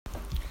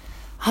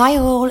Hi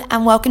all,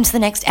 and welcome to the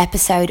next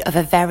episode of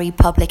a very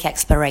public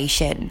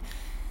exploration.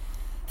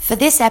 For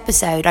this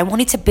episode, I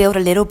wanted to build a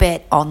little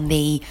bit on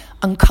the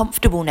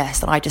uncomfortableness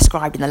that I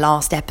described in the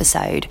last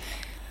episode.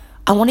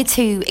 I wanted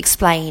to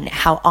explain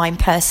how I'm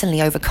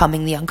personally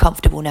overcoming the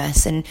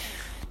uncomfortableness and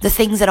the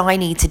things that I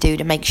need to do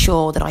to make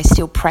sure that I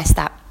still press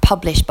that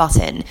publish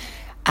button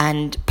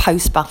and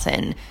post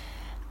button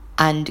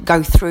and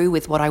go through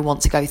with what I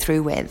want to go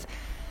through with.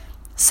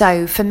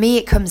 So for me,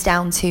 it comes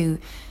down to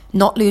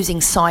not losing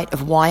sight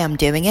of why I'm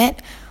doing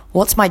it.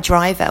 What's my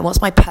driver?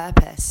 What's my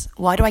purpose?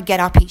 Why do I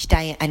get up each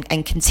day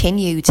and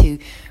continue to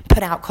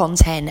put out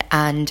content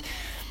and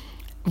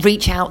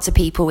reach out to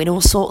people in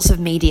all sorts of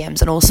mediums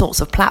and all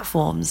sorts of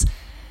platforms?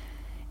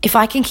 If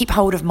I can keep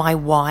hold of my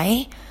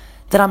why,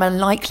 then I'm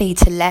unlikely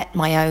to let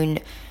my own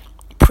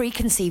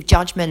preconceived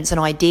judgments and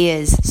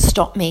ideas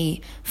stop me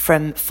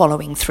from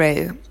following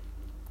through.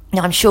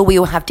 Now, I'm sure we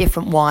all have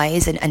different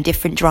whys and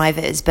different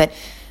drivers, but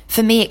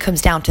for me, it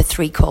comes down to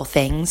three core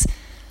things.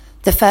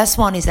 The first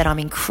one is that I'm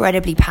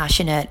incredibly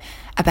passionate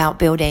about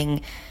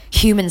building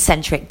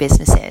human-centric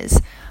businesses.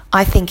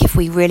 I think if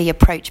we really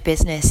approach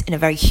business in a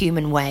very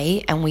human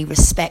way and we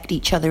respect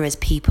each other as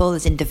people,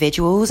 as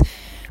individuals,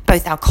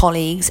 both our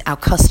colleagues, our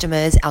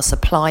customers, our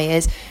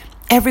suppliers,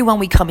 everyone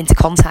we come into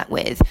contact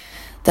with,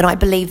 then I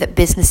believe that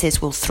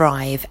businesses will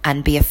thrive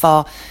and be a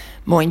far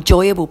more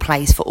enjoyable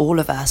place for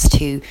all of us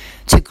to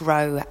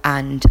grow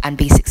and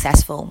be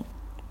successful.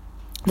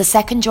 The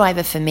second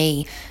driver for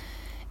me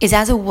is,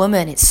 as a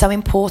woman, it's so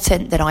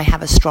important that I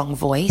have a strong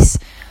voice.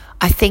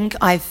 I think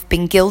I've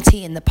been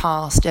guilty in the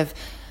past of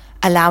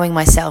allowing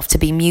myself to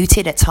be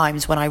muted at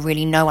times when I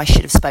really know I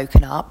should have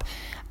spoken up.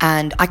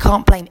 And I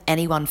can't blame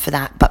anyone for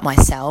that but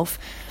myself.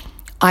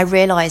 I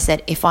realize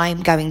that if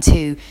I'm going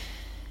to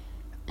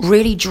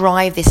really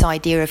drive this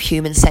idea of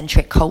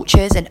human-centric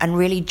cultures and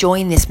really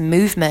join this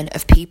movement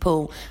of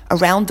people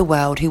around the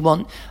world who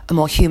want a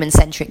more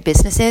human-centric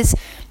businesses,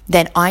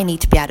 then I need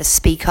to be able to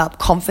speak up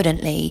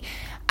confidently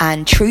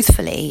and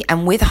truthfully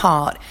and with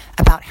heart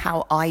about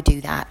how I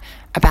do that,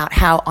 about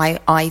how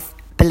I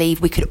believe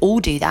we could all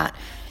do that.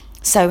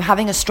 So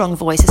having a strong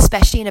voice,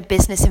 especially in a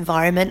business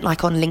environment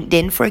like on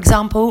LinkedIn, for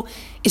example,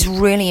 is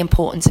really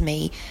important to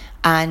me.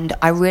 And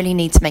I really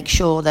need to make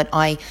sure that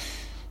I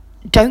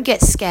don't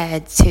get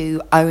scared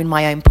to own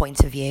my own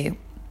point of view.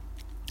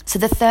 So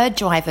the third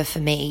driver for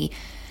me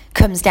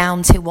comes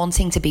down to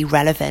wanting to be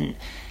relevant.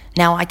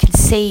 Now, I can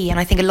see, and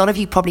I think a lot of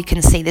you probably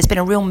can see, there's been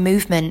a real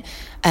movement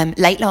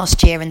late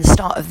last year and the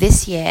start of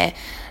this year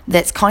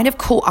that's kind of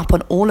caught up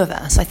on all of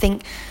us. I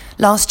think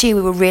last year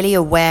we were really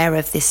aware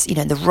of this,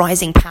 the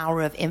rising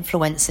power of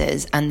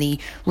influencers and the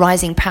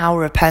rising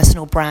power of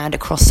personal brand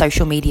across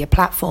social media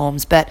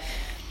platforms. But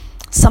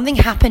something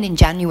happened in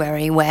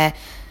January where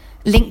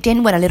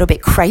LinkedIn went a little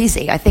bit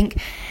crazy. I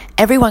think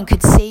everyone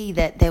could see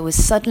that there was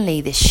suddenly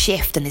this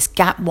shift and this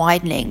gap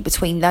widening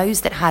between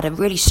those that had a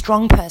really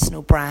strong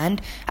personal brand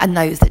and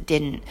those that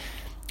didn't.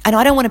 And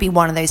I don't want to be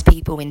one of those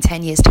people in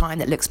 10 years' time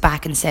that looks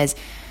back and says,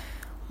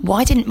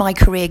 why didn't my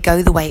career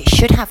go the way it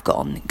should have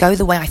gone, go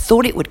the way I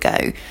thought it would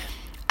go?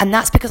 And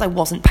that's because I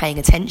wasn't paying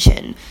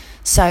attention.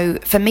 So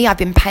for me, I've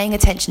been paying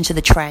attention to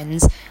the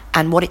trends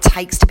and what it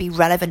takes to be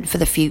relevant for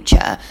the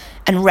future,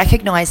 and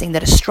recognizing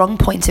that a strong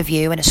point of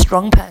view and a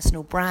strong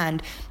personal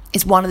brand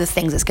is one of the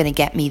things that's going to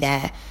get me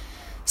there.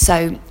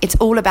 So it's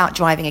all about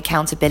driving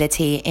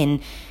accountability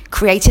in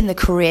creating the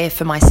career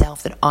for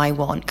myself that I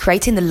want,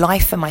 creating the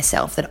life for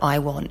myself that I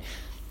want.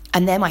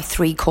 And they're my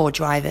three core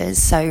drivers.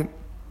 So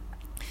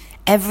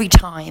every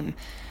time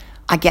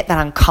I get that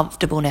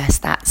uncomfortableness,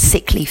 that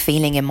sickly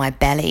feeling in my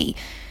belly,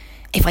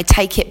 if I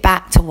take it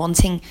back to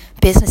wanting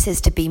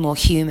businesses to be more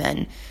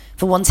human,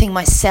 for wanting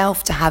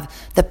myself to have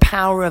the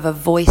power of a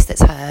voice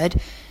that's heard,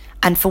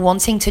 and for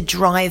wanting to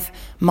drive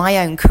my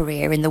own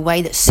career in the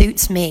way that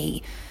suits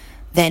me,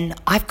 then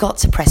I've got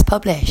to press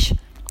publish.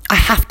 I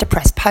have to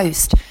press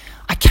post.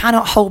 I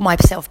cannot hold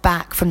myself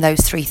back from those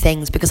three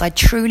things, because I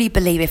truly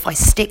believe if I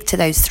stick to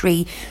those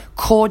three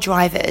core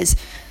drivers,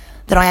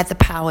 that I have the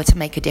power to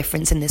make a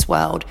difference in this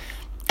world.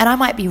 And I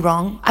might be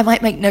wrong. I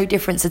might make no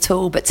difference at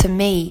all. But to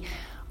me,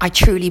 I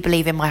truly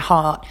believe in my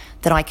heart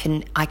that I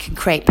can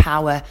create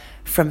power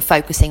from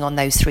focusing on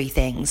those three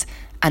things.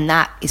 And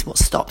that is what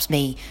stops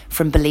me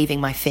from believing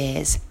my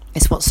fears.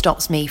 It's what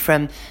stops me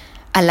from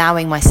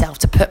allowing myself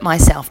to put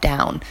myself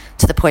down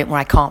to the point where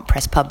I can't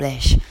press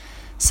publish.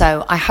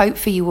 So I hope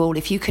for you all,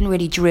 if you can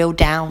really drill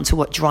down to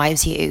what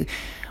drives you,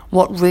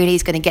 what really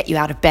is going to get you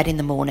out of bed in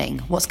the morning,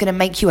 what's going to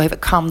make you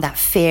overcome that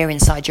fear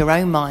inside your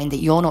own mind that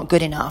you're not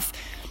good enough.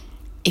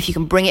 If you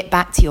can bring it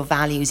back to your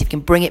values, if you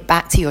can bring it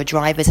back to your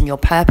drivers and your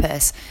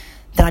purpose,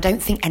 then I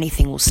don't think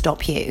anything will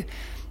stop you.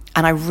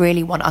 And I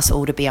really want us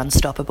all to be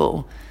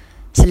unstoppable.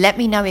 So let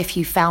me know if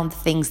you found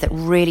things that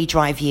really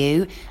drive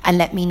you, and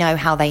let me know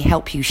how they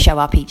help you show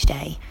up each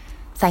day.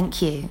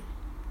 Thank you.